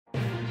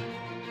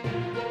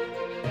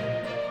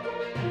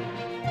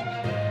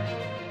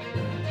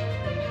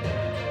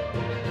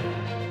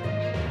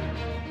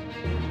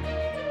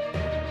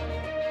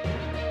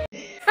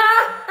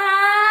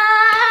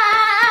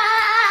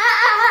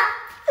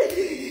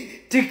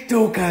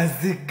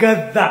TikTokers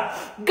gather.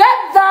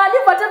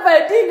 Leave whatever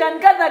you're doing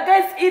and gather,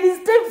 guys. It is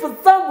time for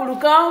Sambulu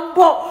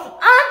Kambo.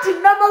 Auntie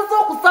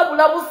Namazo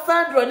Kusabula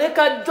Busandra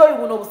Neka Joy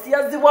Wuno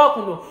Busiazi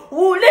Wakuno.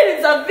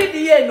 Uleza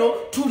video no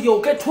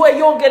tulioke tuwe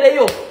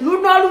yongereyo.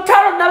 Luna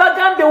lutaro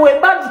nabagambe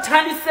wembandu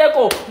chani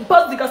seko.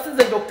 Mpazi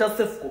ngasize Dr.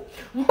 Sefko.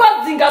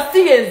 Mpazi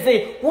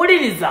ngasize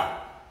uliliza.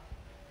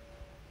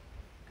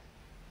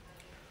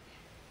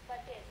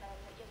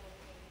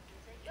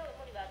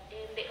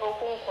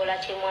 Okunkola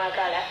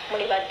chimwagala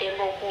muli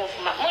badembo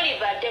okunfuma muli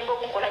badembo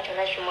okunkola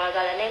kyona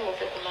chimwagala naye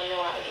muve ku mami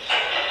wange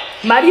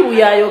Maribu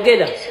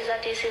yayogera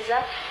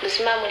tisiza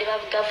lusima muli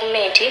ba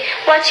government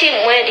wachi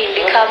mwedi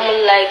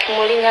become like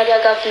mulinga lya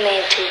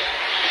government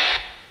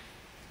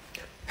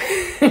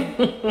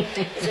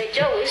Ze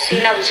Jowie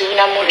sina buzibu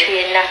na muntu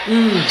yenna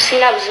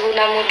sina buzibu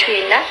na muntu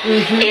yenna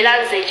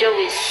era ze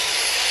Jowie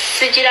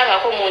sijiranga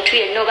ko muntu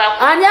yenno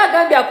ani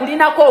agambye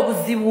akulinako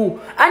obuzibu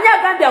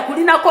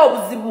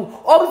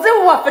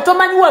obuzibu waffe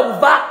tomanyi we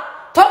buva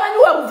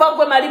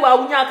gwe Maribu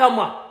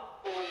awunyakamwa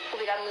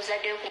kubira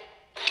muzadde ku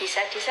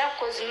tisa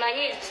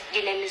kozimanyi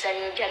gine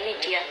mizanyo gya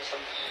media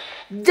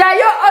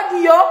jayo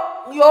audio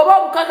yoba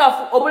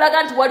obukakafu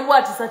obulaga nti waliwo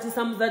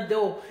atisatisa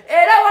muzaddewo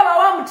era waba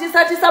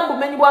wamutisatisa mu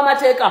bumenyi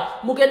bw'amateeka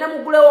mugende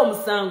mugulewo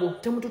omusango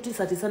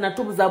temututisatisa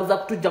natubuzaabuza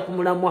kutujja ku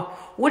mulamwa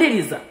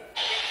wuliriza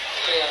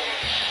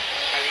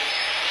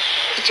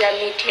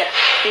Jamitia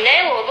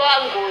naye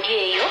oba ngoli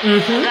eyo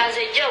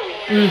ngaze Jowie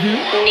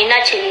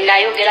nina kye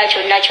nayogera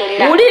kyonna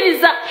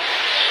uliriza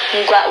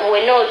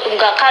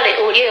nga kale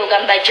oli eyo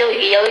gamba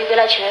Jowie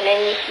yayogera kino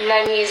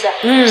nanyiza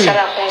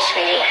sala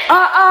konsonyiwa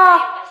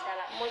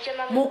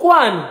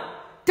mukwano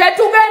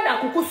tetugenda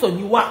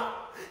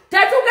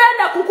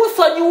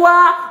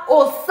kukusonyiwa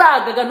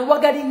osaaga gano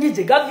wagalinye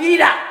gye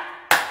gaviira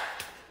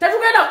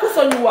tetugenda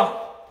kukusonyiwa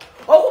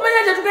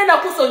okumanya tetugenda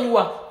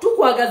kukusonyiwa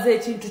tukwagaza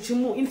ekintu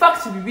kimu in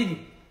fact bibiri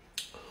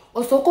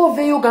osoko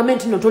veyo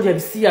government no toli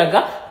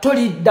Ebisiyaga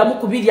toli damu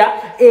kubirya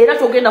era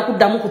togenda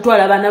kuddamu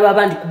kutwala abana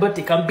babandi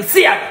kubateka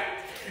Ebisiyaga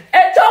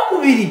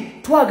ekyokubiri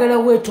twagala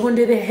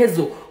wetondere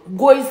hezo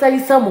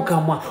goyisayisa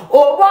mukamwa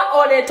oba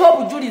oleeta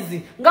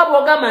obujulizi nga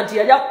bwogamba nti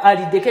yali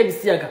aliddeko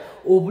Ebisiyaga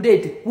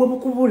obuleete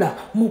webukubula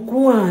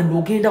mukwano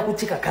ogenda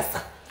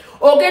kukikakasa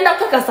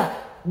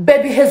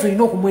baby hezo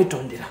ino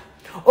okumwetondera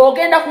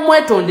ogenda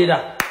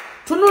kumwetondera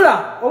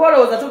tunula oba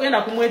olowooza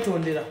tugenda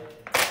kumwetondera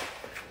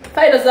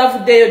fayiro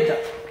zavuddeyo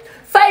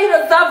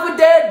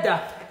dda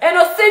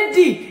eno CD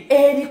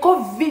eriko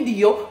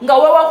video nga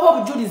wewako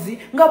obujulizi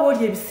nga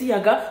bwoli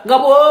Ebisiyaga nga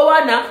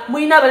bwewana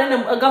muyina abanene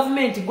mu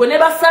gavumenti gwe ne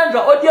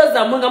Basandra audio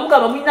zammwe nga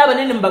mugamba muyina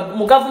abanene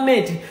mu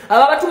gavumenti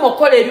ababatuma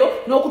okukola ebyo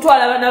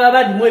n'okutwala abaana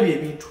babandi mu ebyo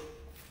ebintu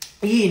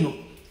yino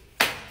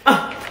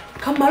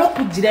kamala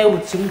okugirayo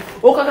bukimu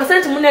okakasa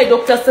nti munaye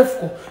Dr.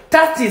 Sefko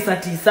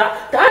tatiisa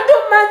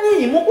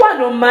tantomanyi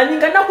mukwano mmanyi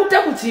nga nakute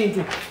ku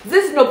kintu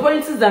zizino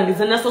points zange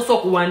zenasoose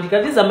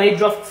okuwandika these are my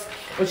drafts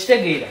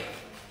okitegeera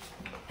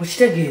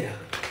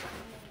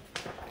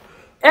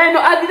eno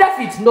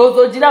affidavit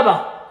ndowooza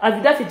ogiraba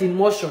affidavit in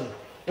motion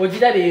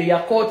ogiraba eyo ya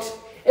court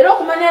era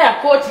okumanya ya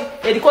court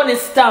eriko ne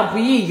stamp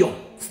yiyo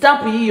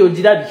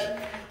ogirabye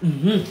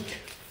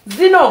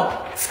zino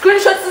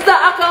screenshots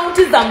za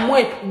account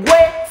zammwe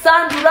gwe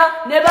Sandula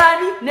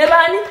ne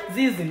bani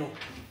zizino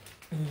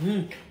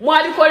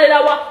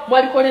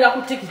mwalikolera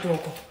ku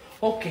TikTok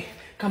okay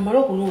kamala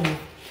okunoonya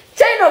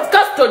chain of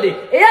custody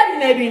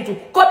eyalina ebintu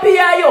kopi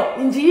yayo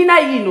njiyina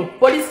yino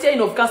police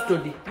chain of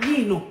custody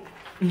yino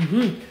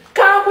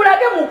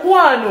kankulage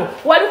mukwano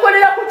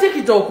walikolera ku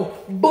TikTok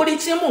buli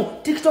kimu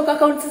TikTok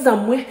accounts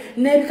zammwe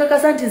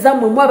n'ebikakasa nti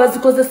zammwe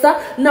mwabazikozesa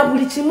na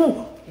buli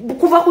kimu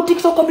kuva ku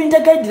TikTok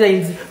community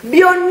guidelines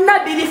byonna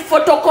biri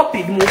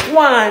photocopied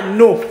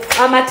mukwano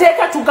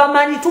amateeka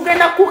tugamanyi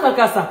tugenda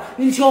kukakasa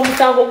nti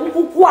omusango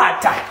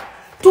gukukwata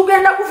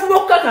tugenda kufuba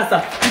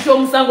okukakasa nti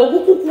omusango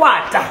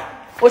gukukwata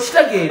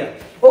okitegeera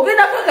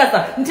ogenda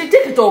kukakasa nti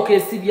TikTok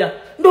esibya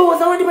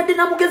ndowooza wandibadde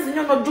namugezi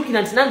nnyo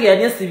n'ojjukira nti nange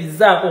yali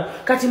ensibizzaako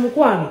kati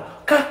mukwano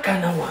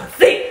kakkana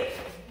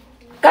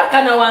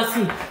wansi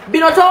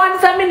bino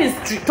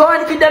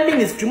towandikidde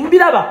ministry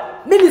mubiraba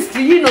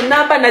ministry yino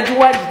namba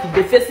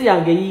nagiwandikidde fesi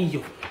yange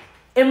yiyo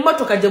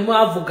emmotoka gye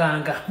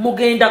mwavuganga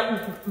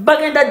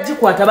bagenda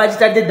gikwata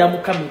bagitadde dda mu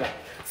kamera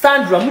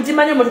Sandra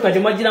mugimanyi emmotoka gye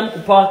mwagiramu ku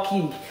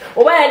parking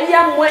oba yali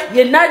yammwe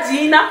yenna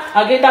giina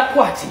agenda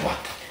kukwatibwa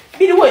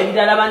biriwo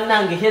ebirala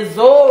bannange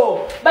hezo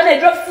bana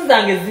drafts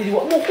zange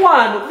ziriwo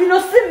mukwano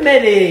bino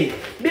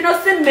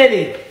si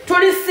mmere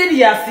toli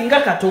serious nga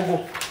katogo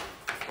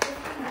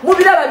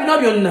mubiraba bino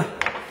byonna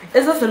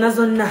ezo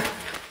zonna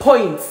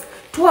points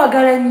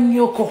twagala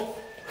nnyoko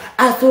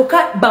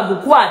asooka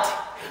bamukwate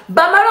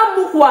bamala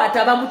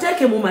mukwata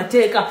bamuteeke mu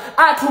mateeka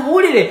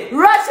atubuulire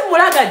lwaki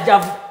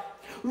mulagajjavu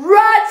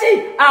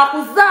lwaki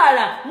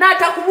akuzaala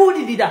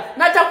n'atakubuulirira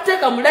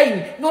n'atakuteeka mu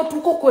layini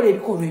n'otuuka okukola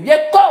ebikolwa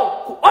ebyekko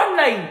ku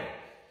online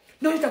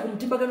noyita ku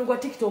mutimbagano gwa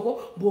TikTok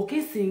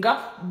bw'okiisinga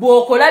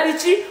bw'okola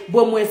biki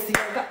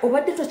bw'omwesinga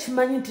obadde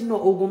tokimanyi nti no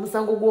ogwo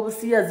omusango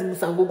gw'obusiyazi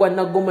musango gwa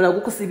naggomola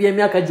gukusibya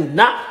emyaka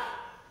gyonna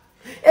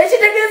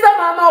ekitegeeza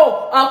maama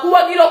wo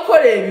akuwagira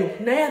okukola ebyo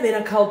naye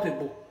abeera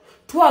culpable.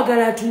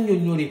 Twagala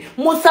atunnyonnyole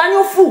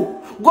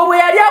musanyufu gwe bwe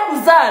yali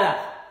akuzaala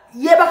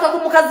yebaka ku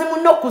mukazi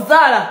munno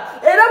okuzaala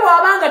era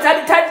bw'abanga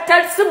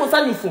tali si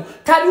musanyufu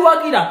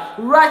taliwagira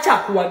lwaki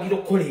akuwagira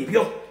okukola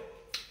ebyo.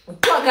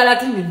 Twagala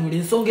atunnyonnyole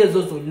ensonga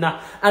ezo zonna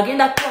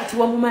agenda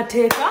kukwatibwa mu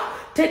mateeka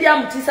teri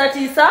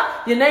amutiisatiisa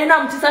yenna alina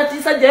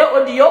amutiisatiisa gyeyo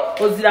odiyo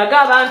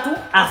oziraga abantu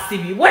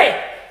asibibwe.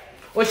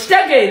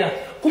 Okitegeera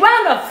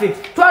kubanga ffe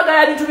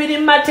twagala bintu biri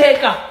mu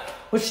mateeka.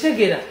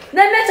 Okitegeera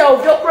ne nature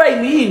of your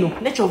crime yino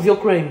nature of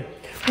your crime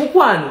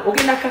mukwano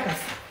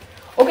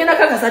ogenda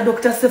kakasa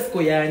Dr.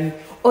 Sefko yani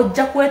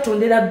ojja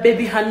kwetondera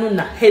baby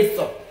Hanuna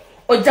Hezo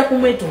ojja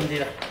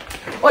kumwetondera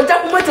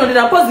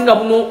mpozi nga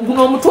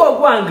buno omutwe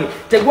ogwange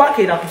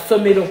tegwakeera ku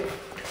ssomero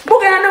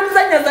mugenda ne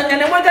muzanyazanya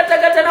ne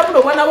mwegattagatta na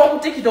buno bwana bw'oku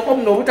TikTok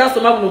buno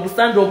obutasoma buno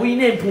obusanja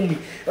obuyina empumi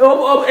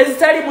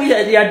ezitalimu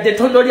yadde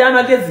ttondo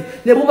ly'amagezi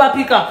ne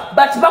bubapika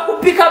but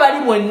bakupika bali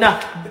bonna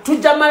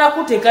tujja mala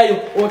kuteekayo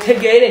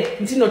otegeere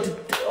nti no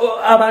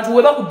abantu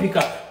we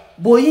bakupika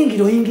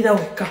bw'oyingira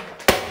wekka.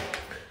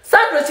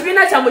 Sandro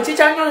ekibiina kyammwe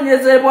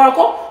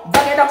kikyanyonyezebwako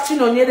bagenda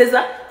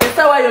kukinoonyereza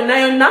essaawa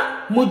yonna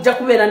mujja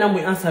kubeera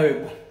nammwe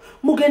answerable.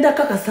 Mugenda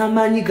kakasa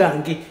amaanyi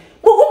gange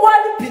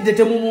mugumwalipidde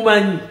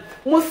temumumanyi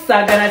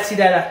musaagala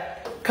kirala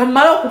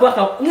kamala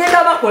okubaka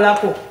ngenda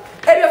bakolako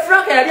ebyo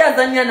Frank yali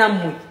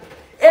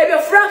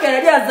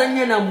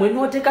azannya nammwe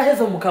n'oteeka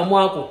Hezo mu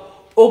kamwako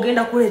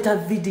ogenda kuleeta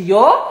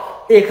vidiyo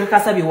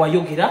ekakasa bye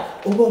wayogera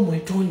oba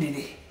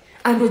omwetondere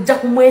andi ojja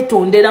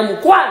kumwetondera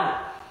mukwano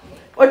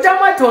ojja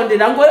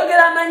mwetondera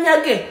ng'oyogera amannya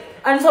ge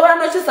andisobola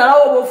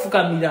n'okisalawo oba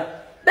ofukamira.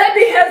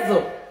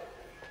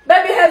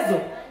 Baby Hezo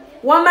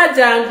wama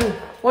jangu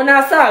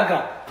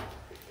onasaaga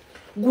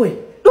gwe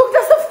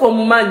Dr. Sefko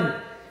omumanyi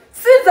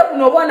sinza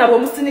buno obwana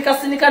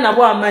bw'omusinikasinika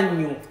nabwo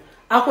amannyo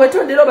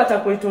akwetondera oba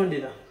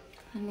takwetondera?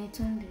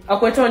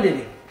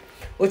 Akwetondere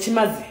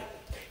okimaze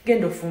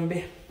genda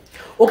ofumbe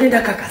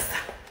ogenda kakasa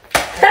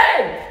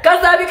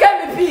kazaabika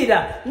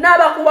emipiira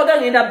n'abakubaga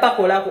ngenda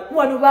bakolako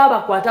wano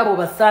babakwata abo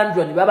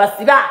basandwa ne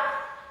babasiba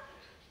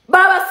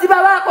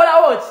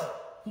bakolawo ki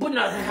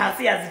mbuno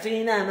hasiya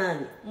zituyina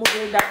amaanyi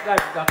mugenda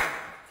kugalugako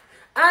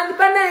andi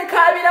banaye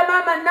nkabira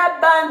maama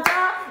Nabbanja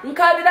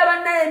nkabira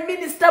banaye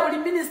minisita buli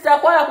minisita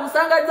akwala ku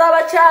nsanga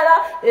z'abakyala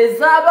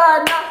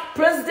ez'abaana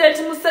President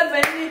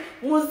Museveni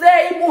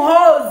Muzeeyi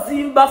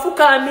Muhoozi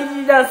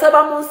mbafukamirira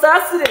nsaba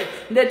munsaasire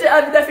ndete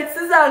affidavits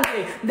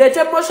zange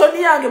ndete motion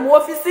yange mu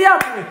ofisi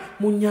yammwe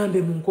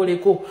munyambe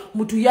munkoleko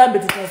mutuyambe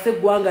tutaase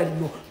eggwanga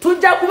lino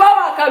tujja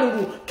kubawa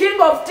akalulu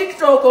king of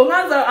TikTok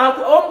nganza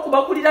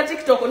omukubakulira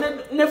TikTok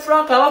ne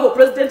Frank Awabo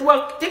president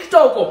wa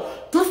TikTok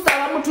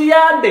tusaba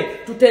mutuyambe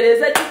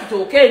tutereze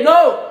TikTok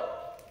eno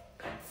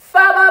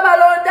faba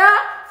balonda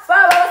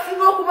faba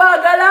basinga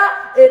okubaagala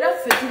era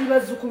ffe tuli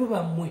bazzukulu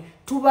bammwe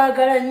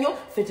tubaagala nnyo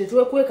ffe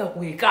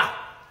tetwekweka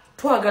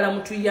twagala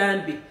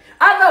mutuyambe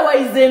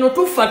otherwise eno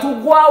tufa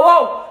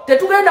tugwawo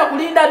tetugenda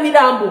kulinda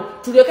mirambo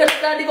tuleke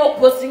tutandika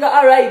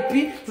okupostinga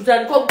RIP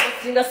tutandika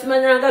okupostinga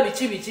simanyanga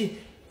biki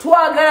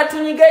twagala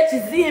tunyiga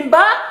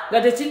ekizimba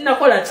nga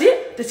tekinnakola ki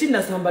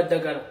tekinnasamba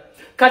ddagala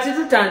kati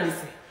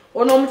tutandise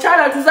ono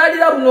omukyala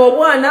tuzaalira buno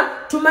obwana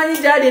tumanyi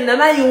gyali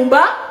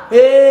namayumba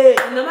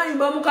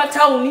namayumba mu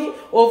katawuni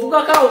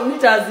ovugako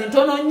meters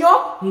ntono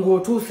nnyo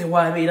ng'otuuse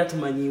waabeera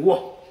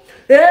tumanyiwo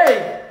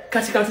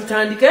kati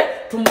katutandike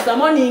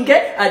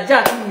tumusamoninge ajja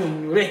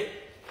atunnyonnyole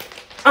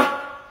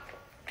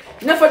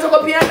ne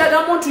fotokopi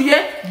y'endagamuntu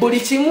ye buli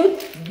kimu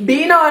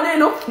mbiina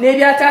waneeno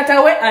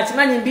n'ebyataata we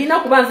akimanyi mbiina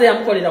kuba nze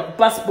yamukolera ku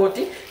passport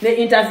ne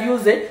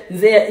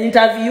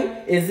interview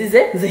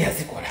ezize nze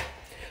yazikola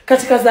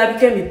kati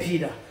kazaabika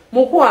emipiira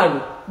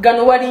mukwano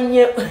gano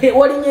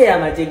walinye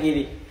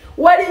y'amajegere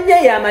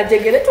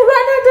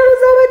tulwana entalo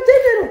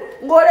z'abajenero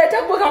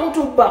ng'oleeta gwe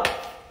kakutubba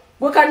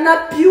gwe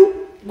kannapyu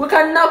gwe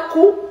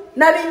kannakku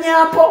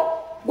nabinyampo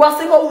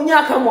gwasinga owunya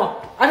akamwa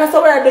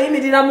atasobola yadde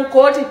oyimirira mu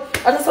kooti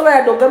atasobola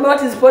yadde ogamba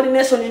what is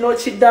pollination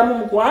n'okiddamu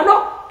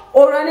mukwano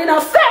olwane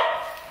naffe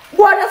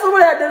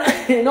gwatasobola yadde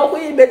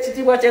n'okuyimba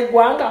ekitiibwa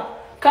ky'eggwanga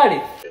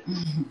kale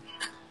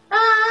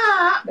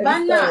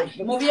bana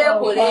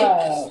mubyekole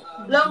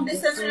long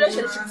distance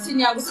relationship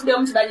sinyangusidde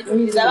omu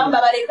kibagituukiriza abamu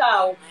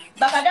babalekaawo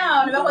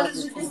bakadamu ne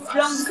bakozesa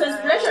long distance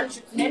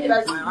relationship naye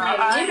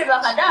tebazimbe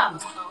bakadamu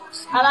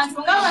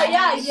abantu nga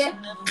bayaaye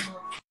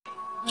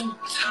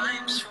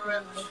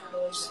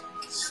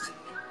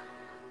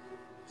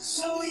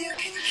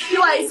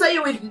You I saw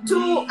you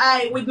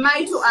with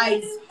my two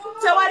eyes.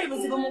 Tewali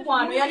buzibu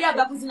mukwano yali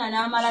aga kuzina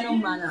n'amala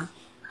n'omwana.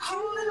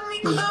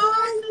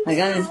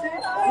 Again.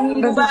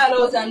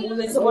 Baloza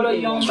nguze sobolo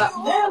yomba.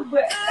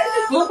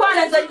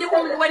 Mukwano zajje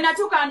when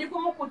natuka ndi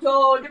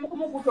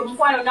kumukuto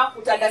mukwano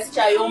nakuta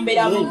dasicha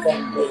yombera mu.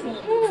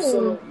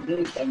 So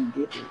they can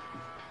get it.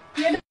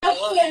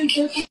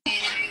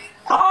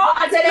 Oh,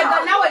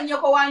 ateleka nawe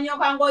nyoko wa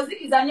nyoka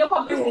ngozikiza nyoko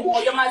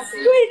mwoyo mazi.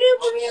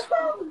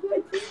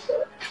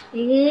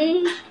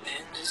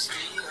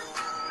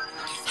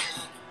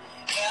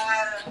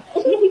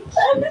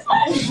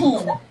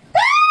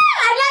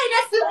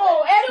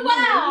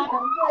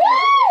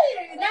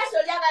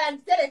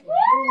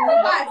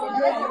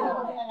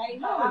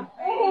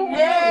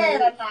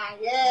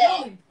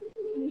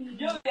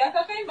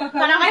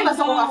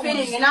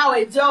 feeling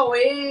nawe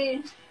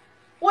Jowie?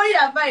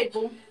 Wulira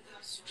vibe.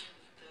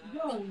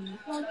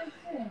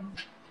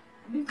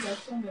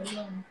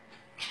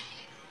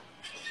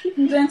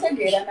 Nze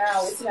ntegeera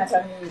naawe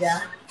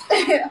sinatamiira.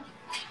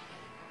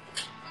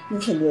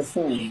 Listen to your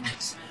phone.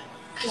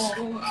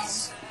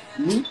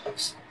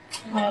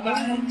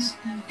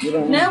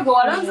 Nego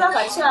walonza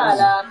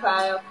akakyala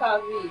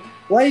kavi.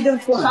 Why you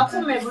don't want?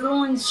 Kafume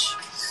bulungi.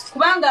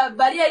 Kubanga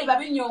bali eri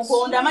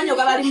babinyonkonda amanyo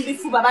gabali mu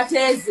bifuba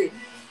bateeze.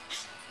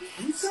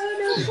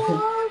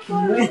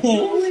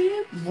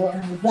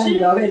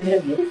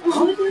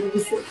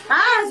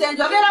 Nze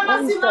njogera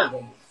mazima.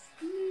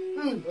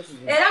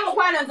 Era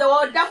mukwano nze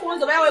wodda ku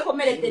nze oba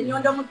weekomeredde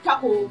ennyondo mu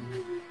ttako.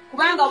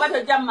 Kubanga oba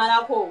tojja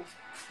mmalako.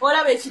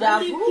 Olaba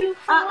ekiravu.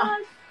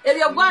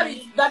 Ebyo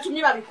gwabi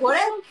batumye babikole.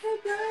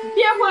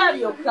 Byekola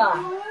byokka.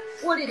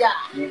 Wulira.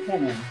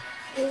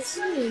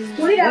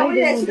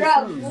 Wulira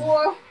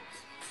ekiravu.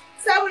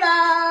 Sabula.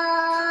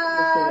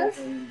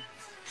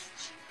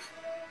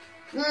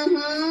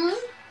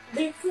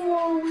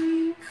 Before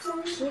we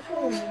come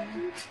home.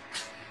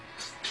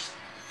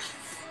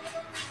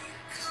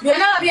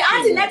 Byonna bye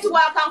anti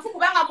network anfu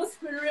kubanga mu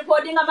screen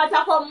recording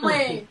amatako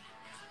mmwe.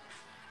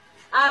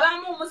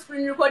 Abamu mu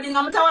screen recording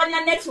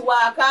amutawanya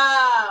network.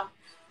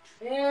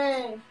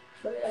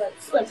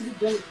 Siwa tili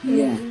joint.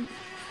 Yeah.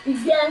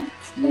 Yeah.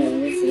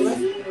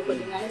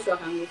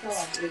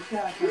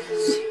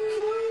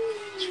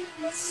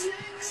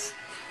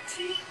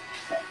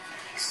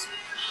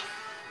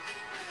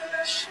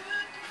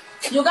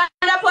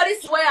 Uganda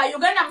police where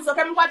Uganda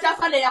musoke mukwata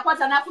fande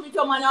yakwata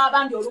nakubita omwana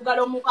w'abandi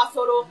olugalo mu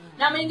kasolo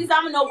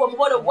namuyingizaamu n'ogwo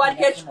omugole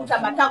ogwaliko ekikuta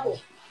matako.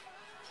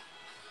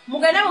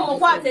 Mugende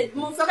mumukwate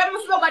musoke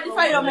musibe ogwa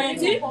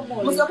defilement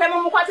musoke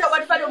mumukwate ogwa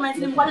defilement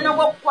nimukwate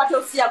n'ogwokukwata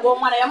osiyaga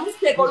omwana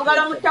yamusiteeka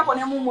olugalo mu ttako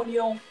ne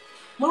mumunyo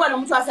muli wano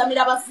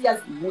mutwasamira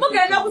abasiyazi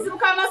mugenda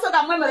okuzibuka amaaso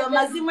gammwe mwe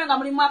mazimwe nga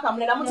mulimu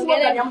akamulera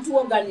mutuwoganya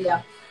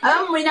mutuwoganira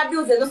abamu mulina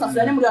byuzi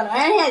ezosasula ne muli wano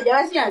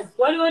gyabasiyazi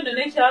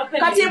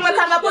kati mwe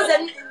kagakoze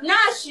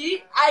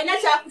nashi alina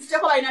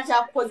kyakutiteko balina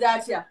kyakukoze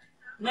atya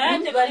naye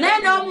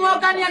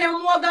n'omuwoganira ne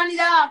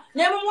mumuwoganira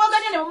ne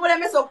mumuwoganira ne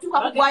mumulemesa okutuuka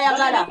ku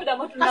gwayagala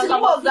kati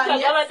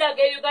muwoganira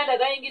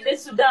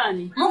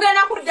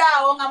mugenda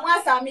kuddaawo nga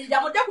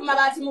mwasaamirira mudde ku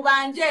mabaati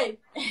mubanje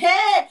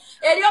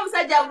eri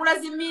omusajja agula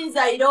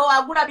ziminzairo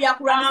agula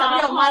byakulwanyisa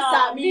bye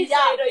mwasaamirira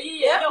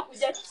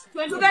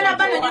tugenda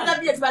banonyeza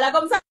bye tubalaga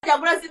omusajja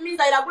agula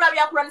ziminzairo agula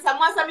byakulwanyisa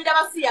mwasaamirira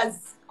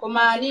basiyazi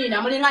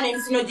komaaniina mulinga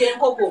n'emisino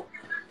gy'enkoko.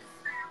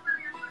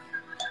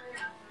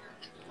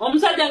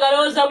 Omusajja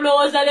ngalowooza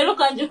bulowooza leero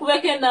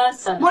kanjikubeko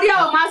ennaasa. Muli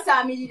awo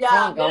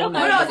mwasaamirira.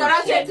 Mulowooza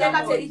lwaki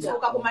etteeka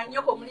terikyuka ku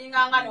mannyoko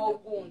mulinganga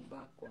n'obugundu.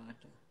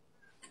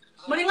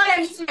 Mulinga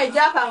n'emisino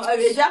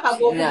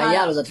egyakagookumala.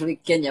 Yaloza tuli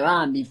Kenya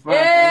bambi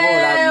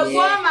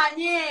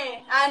gwomanye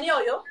ani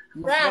oyo?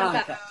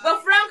 Franka. Gwe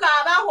Franka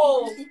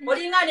abaho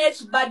olinga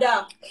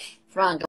n'ekibada. Franka.